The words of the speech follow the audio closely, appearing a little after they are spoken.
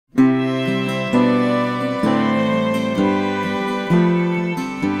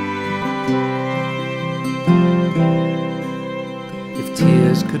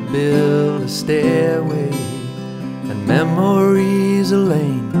build a stairway and memories a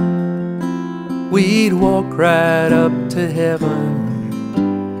lane. We'd walk right up to heaven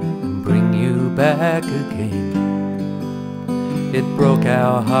and bring you back again. It broke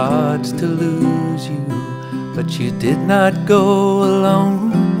our hearts to lose you, but you did not go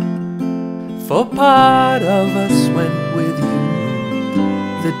alone. For part of us went with you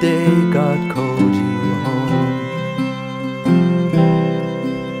the day God called you home.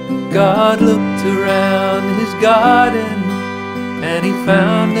 God looked around his garden and he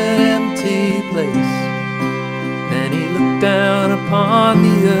found an empty place. Then he looked down upon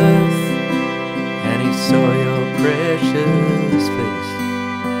the earth and he saw your precious face.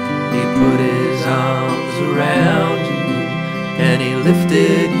 He put his arms around you and he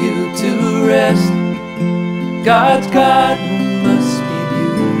lifted you to rest. God's garden must be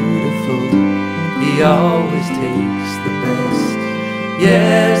beautiful. He always takes the best.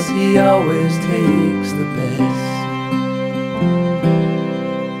 Yes, he always takes the best.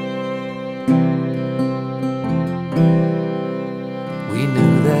 We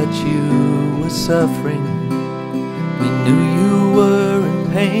knew that you were suffering. We knew you were in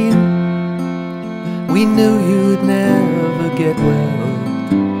pain. We knew you'd never get well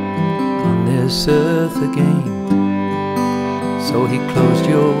on this earth again. So he closed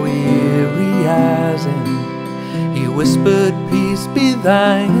your weary eyes and he whispered, "Peace be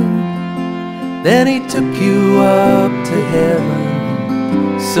thine." Then he took you up to heaven,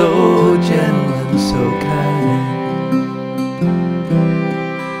 so gentle and so kind.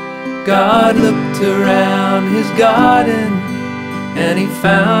 God looked around his garden and he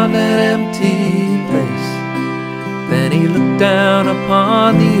found an empty place. Then he looked down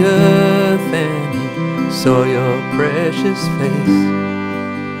upon the earth and he saw your precious face.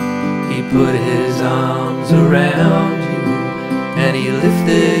 He put his arms around you and he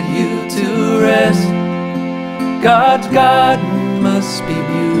lifted you to rest. God's garden must be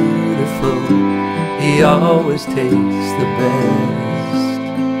beautiful. He always takes the best.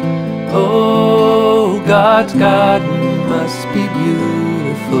 Oh, God's garden must be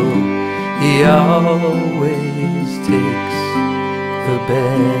beautiful. He always takes the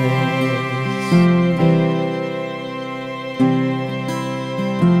best.